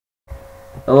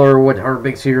Hello everyone,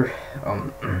 Heartbix here.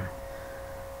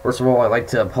 First of all, I'd like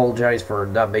to apologize for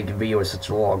not making videos in such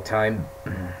a long time.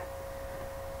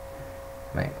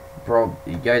 Man,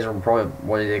 you guys are probably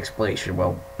wanting the explanation.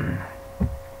 Well,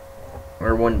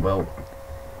 everyone, well,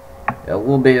 a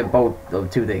little bit of both of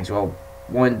two things. Well,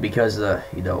 one, because, well,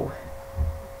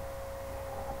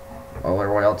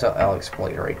 everyone, I'll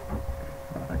explain, right?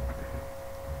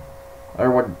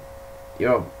 Everyone,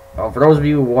 for those of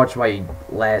you who watched my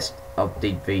last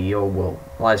update video, well,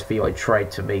 last video I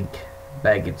tried to make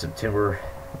back in September,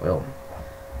 well,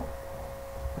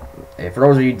 for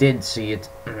those of you who didn't see it,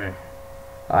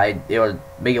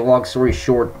 make a long story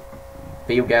short,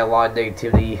 video got a lot of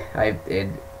negativity.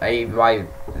 I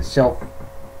myself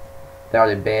down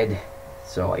in bed,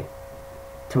 so I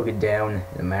took it down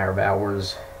in a matter of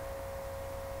hours,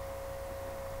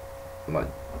 but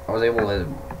I was able to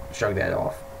shrug that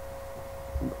off.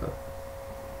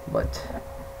 But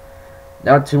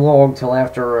not too long till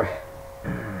after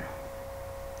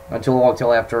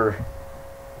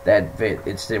that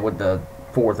incident with the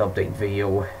fourth update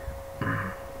video,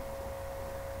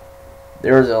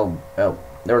 there was a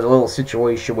little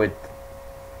situation with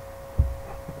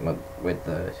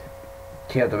the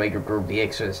Captain Maker group, the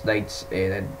Exodus Knights,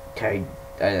 and kind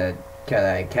of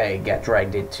got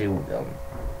dragged into.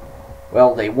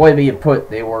 Well, they wanted me to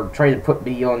they were trying to put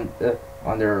me on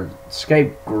their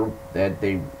Skype group that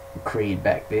they created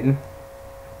back then,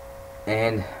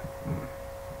 and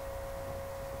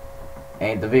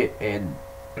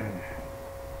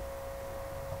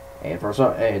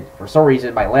for some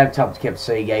reason my laptop kept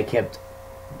saying I kept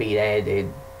being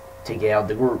added to get out of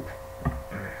the group.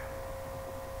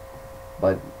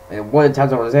 But one of the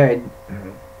times I was added,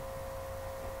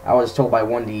 I was told by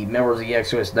one of the members of the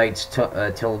Exodus Knights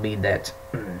telling me that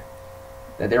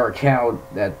their account,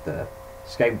 that the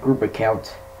Skype group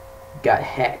account, got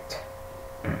hacked,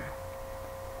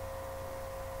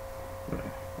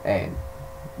 and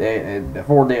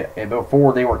before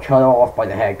they were cut off by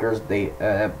the hackers,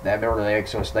 that member of the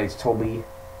Exodus Knights told me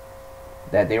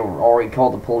that they were already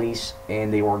called the police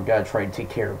and they were gonna try to take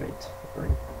care of it,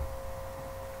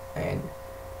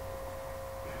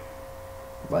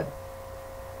 but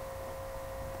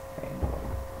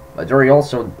during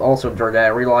during that, I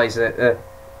realized that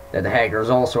the hackers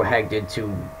also hacked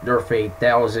into Nerf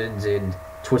 8000s and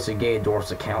Twisted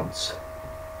Ganondorf's accounts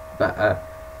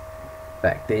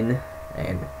back then,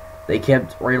 and they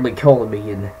kept randomly calling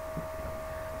me, and the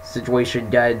situation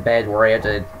got bad where I had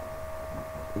to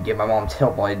get my mom's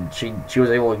help, and she was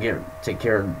able to take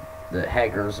care of the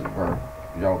hackers, or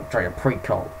trying to prank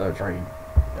call, trying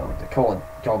to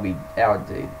call me out,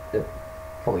 the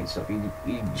police stuff. You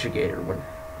should get her one.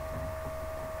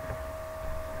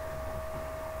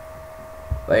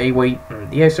 But anyway,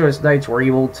 the Exodus Knights were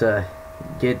able to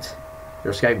get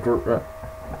their Skype group,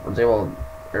 was able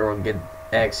to get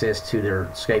access to their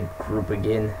Skype group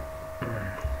again.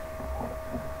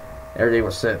 Everything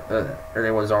was set,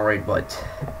 everything was alright, but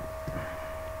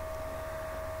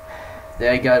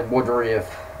then I got wondering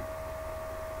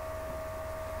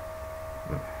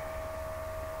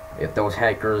if those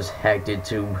hackers hacked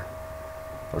into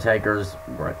if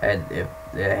it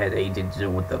had anything to do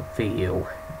with the video.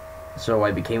 So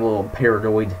I became a little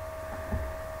paranoid.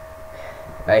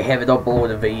 I haven't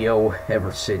uploaded a video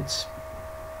ever since.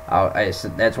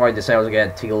 That's why I decided I was gonna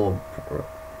take a little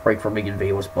break from making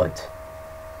videos, but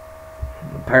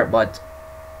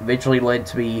eventually led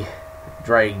to me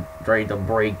trying to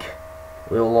break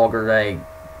a lot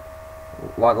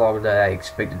longer than I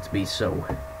expected to be. So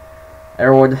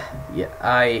everyone, yeah,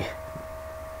 I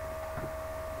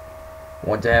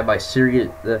want to have my serious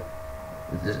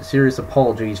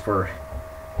apologies for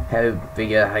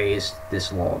having a hiatus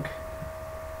this long.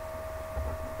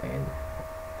 And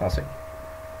also,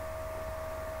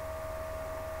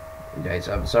 guys,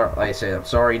 I'm sorry. Like I said, I'm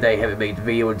sorry that I haven't made the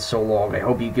video in so long. I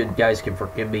hope you guys can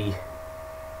forgive me.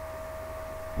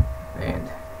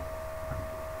 And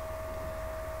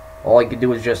all I can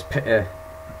do is just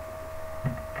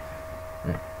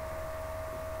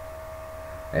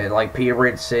and like Peter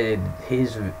Rich said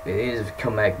in his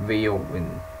comeback video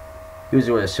when he was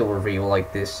doing a silver video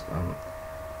like this,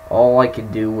 all I can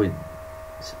do is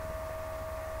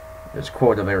just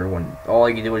quote of everyone. All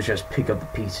I can do is just pick up the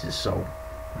pieces. So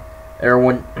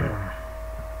everyone,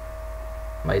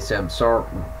 I said I'm sorry.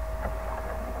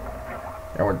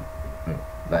 Everyone,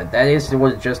 but it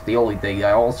was just the only thing.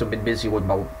 I also been busy with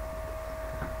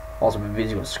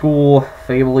school,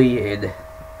 family, and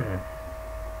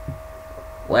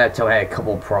laptop had a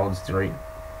couple of problems during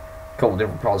a couple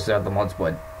different problems throughout the months,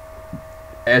 but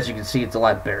as you can see, it's a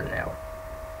lot better now.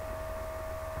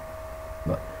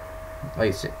 But like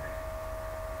I said,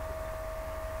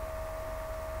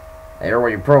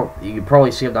 everyone, you can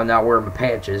probably see I'm not wearing my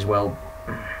patches. Well,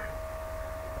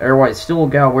 everyone still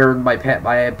gotta wear my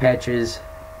patches,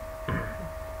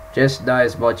 just not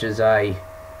as much as I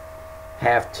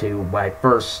have to when I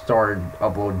first started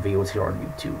uploading videos here on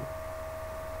YouTube.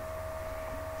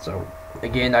 So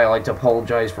again, I like to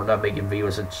apologize for not making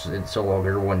videos in so long,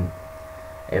 everyone.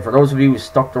 And for those of you who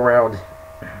stuck around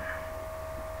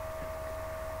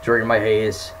during my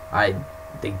hiatus, I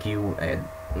thank you, and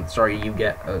I'm sorry you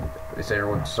get. I say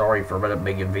everyone's sorry for not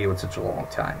making videos in such a long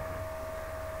time.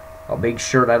 I'll make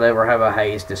sure that I never have a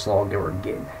hiatus this long ever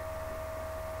again.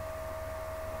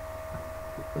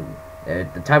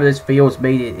 At the time of this video is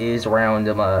made, it is around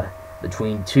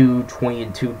between 2:20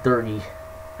 and 2:30.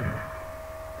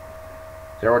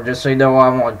 So everyone, just so you know,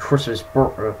 I'm on Christmas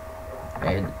break,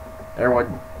 and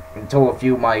everyone can tell a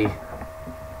few of my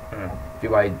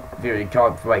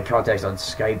contacts on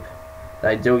Skype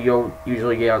that I do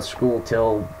usually get out of school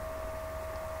till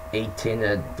 8:10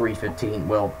 to 3:15.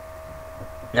 Well,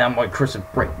 now I'm on Christmas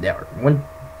break now, everyone.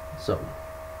 So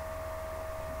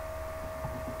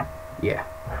yeah.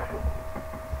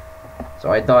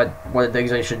 So I thought one of the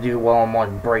things I should do while I'm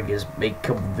on break is make a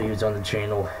couple videos on the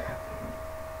channel.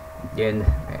 Again,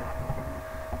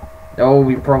 no,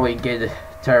 we probably get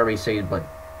tired of me saying, but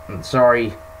I'm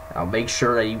sorry. I'll make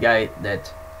sure that you guys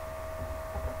that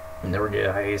never get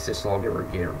a hiatus this long ever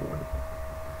again, everyone.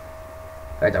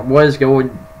 In fact, I was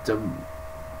going to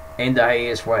end the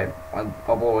hiatus when I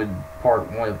uploaded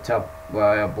part 1 of top. Well,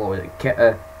 I uploaded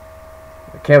a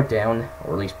countdown,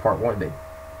 or at least part 1 of it.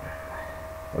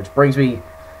 Which brings me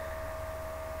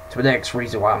to the next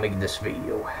reason why I'm making this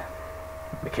video.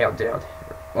 The countdown.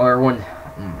 Well, everyone,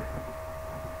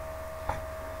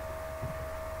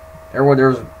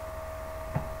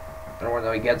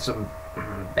 I got some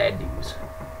bad news.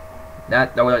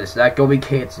 No, it's not gonna be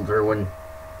canceled, everyone.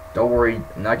 Don't worry,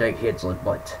 I'm not gonna cancel it,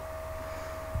 but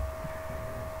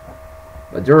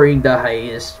during the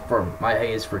hiatus, my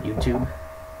hiatus for YouTube,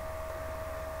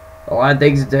 a lot of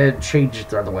things that changed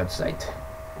throughout the website.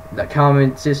 The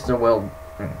comment system, well,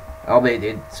 I'll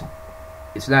admit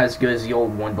it's not as good as the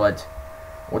old one, but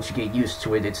once you get used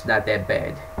to it, it's not that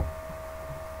bad.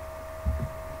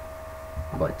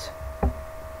 But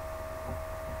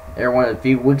everyone, a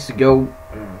few weeks ago,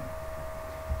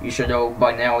 you should know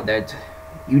by now that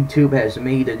YouTube has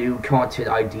made a new content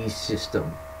ID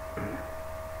system.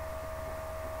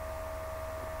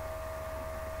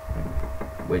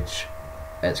 Which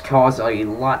has caused a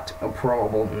lot of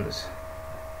problems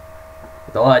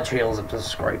with a lot of channels I'm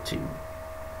subscribed to.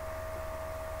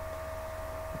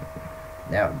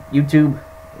 Now, YouTube,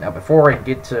 before I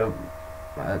get to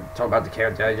talk about the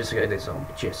countdown, I just got this on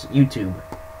my chest. YouTube,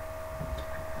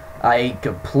 I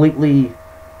completely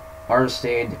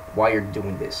understand why you're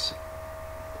doing this.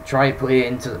 Try to put it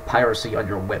into the piracy on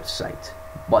your website,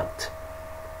 but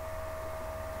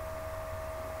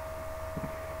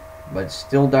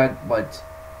still not. But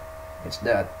it's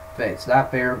not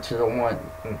fair to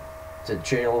the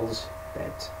channels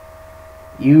that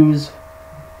use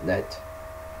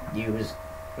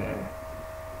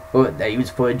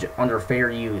footage under fair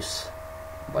use,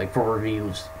 like for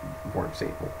reviews, for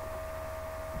example.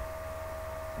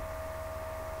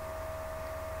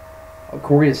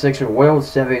 According to Section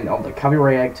 107 of the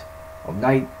Copyright Act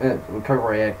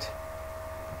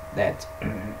that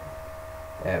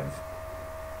have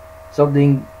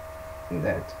something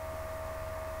that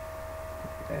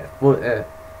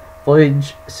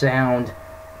footage, sound,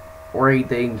 or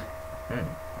anything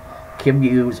can be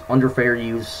used under fair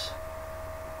use,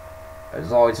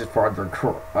 as long as it's for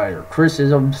either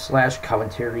criticism /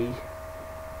 commentary,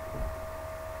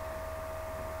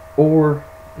 or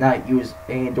not use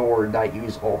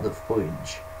all the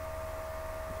footage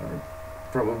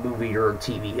from a movie or a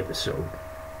TV episode.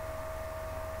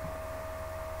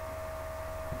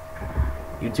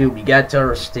 YouTube, you got to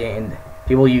understand,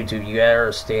 people YouTube, you gotta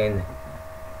understand,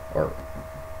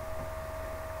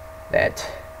 that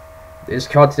this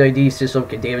content ID system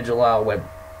can damage a lot of web.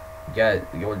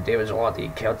 Damage a lot of the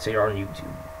accounts here on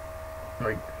YouTube.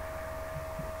 Right?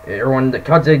 Everyone, the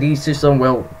content ID system,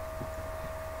 well,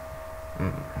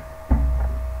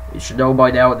 you should know by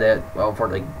now that, well,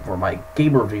 for my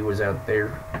gamer viewers out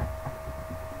there,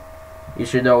 you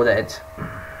should know that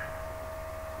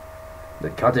the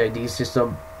content ID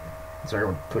system. Sorry,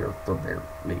 I'll put it up there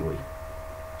anyway.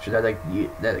 So that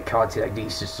the content ID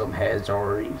system has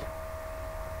already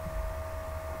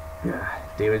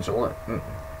damaged a lot.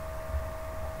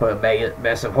 Put a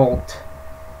massive halt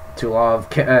to a lot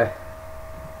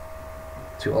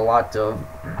of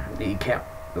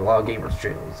a lot of gamers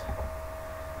channels.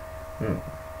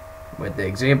 With the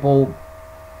example,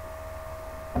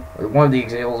 one of the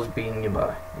examples being,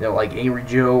 like Angry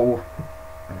Joe,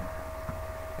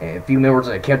 and a few members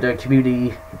of the Countdown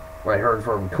community. What I heard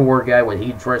from Core Guy when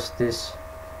he addressed this.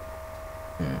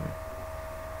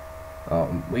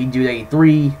 We do a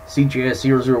 3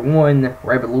 CJS001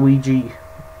 Rabbit Luigi.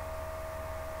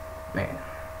 Man,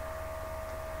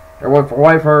 from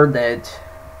what I've heard, that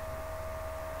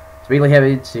it's mainly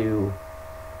headed to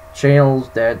channels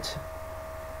that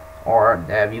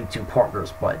have YouTube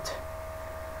partners, but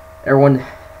everyone,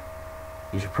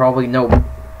 you should probably know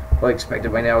what I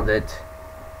expected by now, that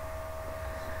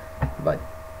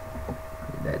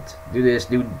due to this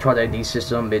new card ID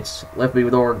system, it's left me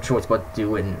with no choice but to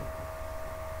do an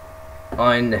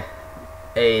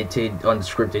unedited,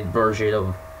 unscripted version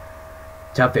of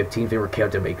top 15 favorite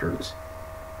countdown makers.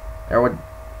 Everyone,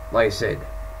 like I said,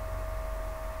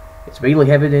 it's mainly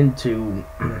headed to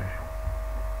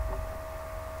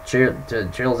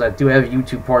channels that do have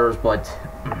YouTube partners, but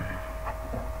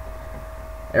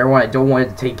everyone, I don't want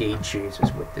to take any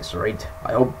chances with this, right?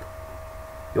 I hope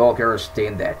you all can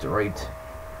understand that, right?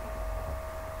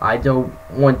 I don't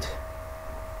want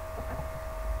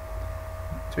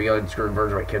to be on screen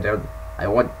version of my countdown. I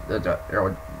want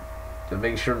everyone to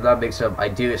make sure that makes up.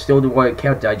 I still do want to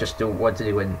count. I just don't want to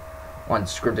do an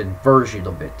unscripted version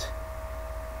of it.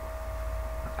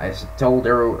 I told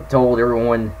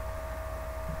everyone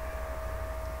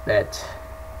that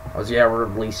I was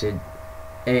releasing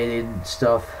edited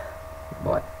stuff,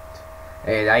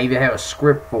 and I even have a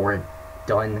script for it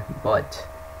done, but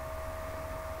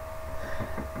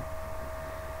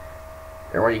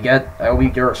everyone, I hope you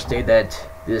can understand that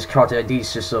this content ID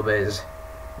system has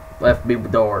left me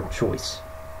with no choice.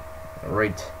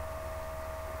 Alright.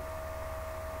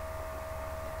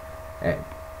 And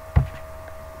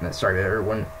sorry that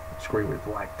everyone screen with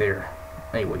black there.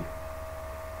 Anyway,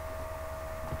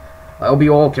 I hope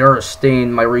you all can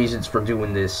understand my reasons for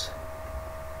doing this.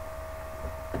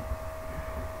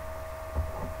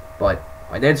 But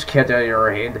my dad's kept out of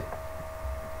your hand,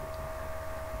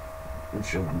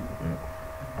 which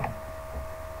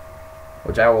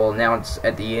I will announce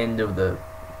at the end of the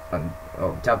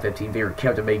top 15 favorite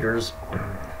countdown makers,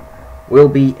 will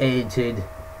be edited,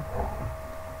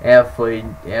 have footage,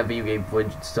 have video game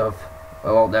footage and stuff.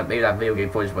 Well, maybe not video game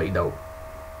footage, but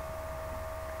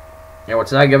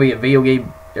it's not gonna be a video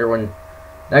game. Everyone,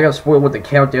 not gonna spoil what the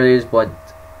countdown is, but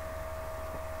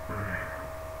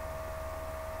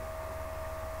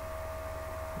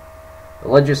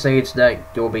let's just say it's not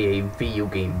gonna be a video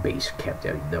game based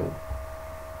countdown, though.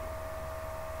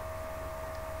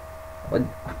 But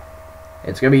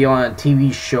it's gonna be on a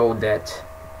TV show that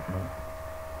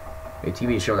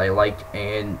I like,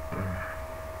 and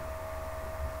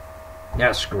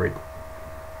yeah, screw it.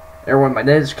 Everyone, my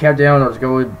next countdown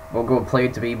we'll go and play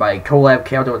it to be my collab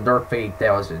countdown with Dark Fate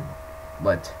 8000.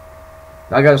 But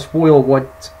not gonna spoil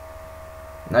what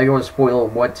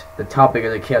the topic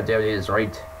of the countdown is,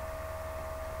 right?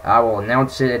 I will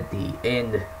announce it at the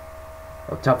end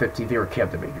of top 15 favorite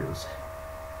countdown makers.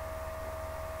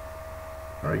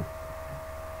 Alright.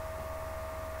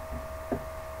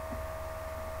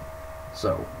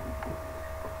 So,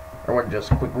 everyone, just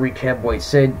a quick recap what I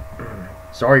said.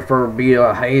 Sorry for being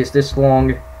a hiatus this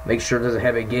long. Make sure it doesn't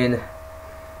happen again.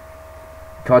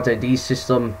 Content ID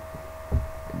system,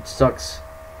 it sucks.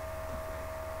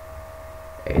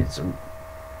 It's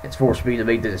forced me to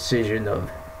make the decision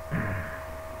of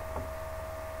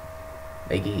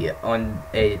making an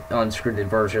unscripted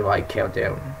version of my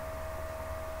countdown.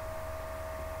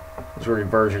 Unscripted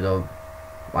version of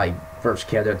my first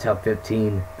countdown top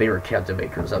 15 favorite countdown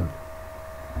makers. I'm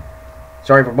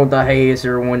sorry for both the hiatus,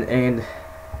 everyone, and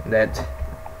for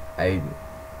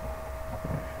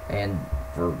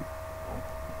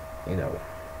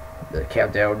the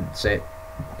countdown set.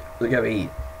 We're gonna be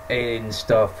editing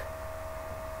stuff.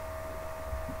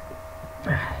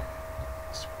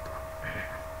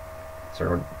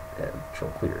 So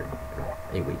control clear.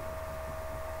 Anyway,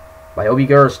 I hope you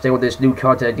guys stay with this new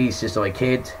content ID system. I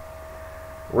can't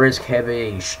risk having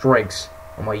any strikes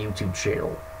on my YouTube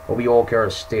channel. Hope you all can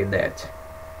understand that.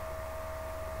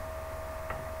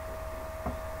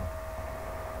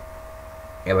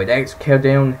 And my next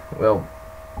countdown, well,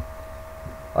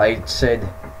 like I said,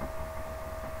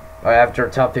 after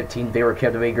top 15 favorite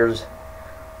countdown makers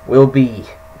will be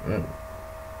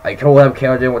a collab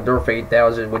countdown with Dark Fate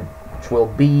 8000, which will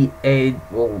be an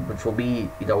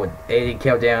edited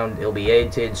countdown. It'll be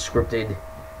edited, scripted,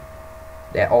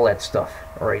 all that stuff.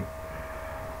 Alright.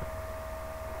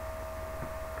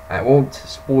 I won't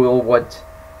spoil what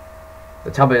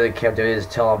the topic of the countdown is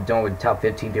until I'm done with top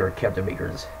 15 favorite countdown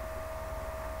makers.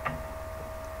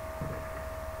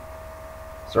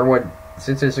 So what?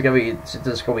 Since this is gonna be an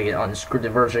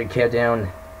unscripted version of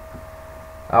Countdown,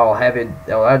 I'll have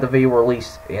the video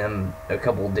released in a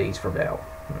couple of days from now.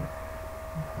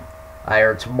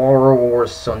 Either tomorrow or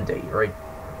Sunday, right?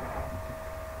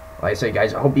 Like I said,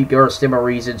 guys, I hope you understand my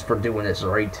reasons for doing this,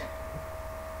 right?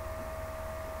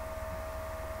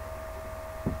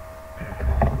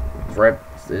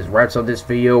 This wraps up this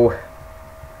video.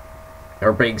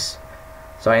 Everything's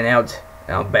signing out,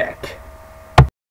 and I'm back.